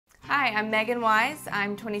Hi, I'm Megan Wise.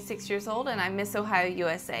 I'm 26 years old and I'm Miss Ohio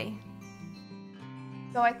USA.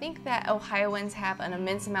 So I think that Ohioans have an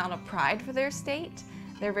immense amount of pride for their state.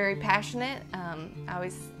 They're very passionate. I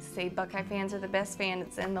always say Buckeye fans are the best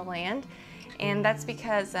fans in the land. And that's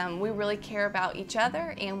because we really care about each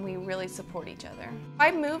other and we really support each other.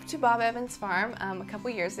 I moved to Bob Evans Farm a couple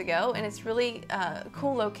years ago, and it's really a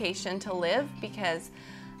cool location to live because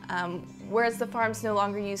whereas the farm's no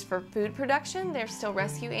longer used for food production, there's still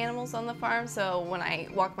rescue animals on the farm. So when I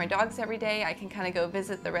walk my dogs every day, I can kind of go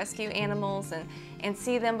visit the rescue animals and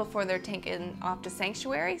see them before they're taken off to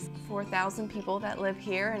sanctuaries. 4,000 people that live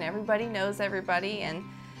here, and everybody knows everybody,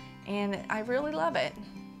 and I really love it.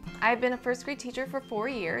 I've been a first grade teacher for 4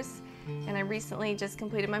 years, and I recently just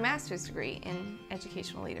completed my master's degree in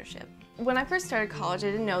educational leadership. When I first started college,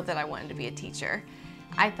 I didn't know that I wanted to be a teacher.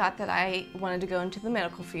 I thought that I wanted to go into the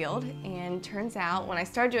medical field, and turns out when I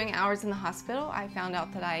started doing hours in the hospital, I found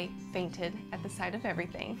out that I fainted at the sight of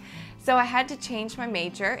everything. So I had to change my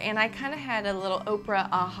major, and I kind of had a little Oprah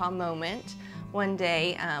aha moment one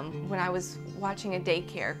day when I was watching a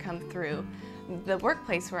daycare come through the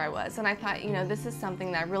workplace where I was, and I thought, you know, this is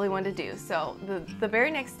something that I really wanted to do. So the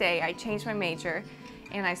very next day I changed my major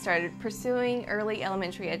and I started pursuing early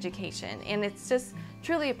elementary education, and it's just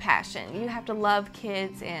truly a passion. You have to love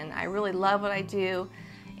kids, and I really love what I do,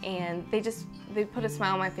 and they put a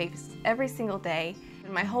smile on my face every single day.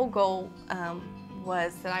 And my whole goal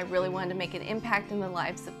was that I really wanted to make an impact in the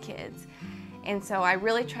lives of kids. And so I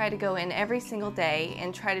really try to go in every single day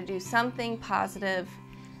and try to do something positive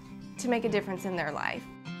to make a difference in their life.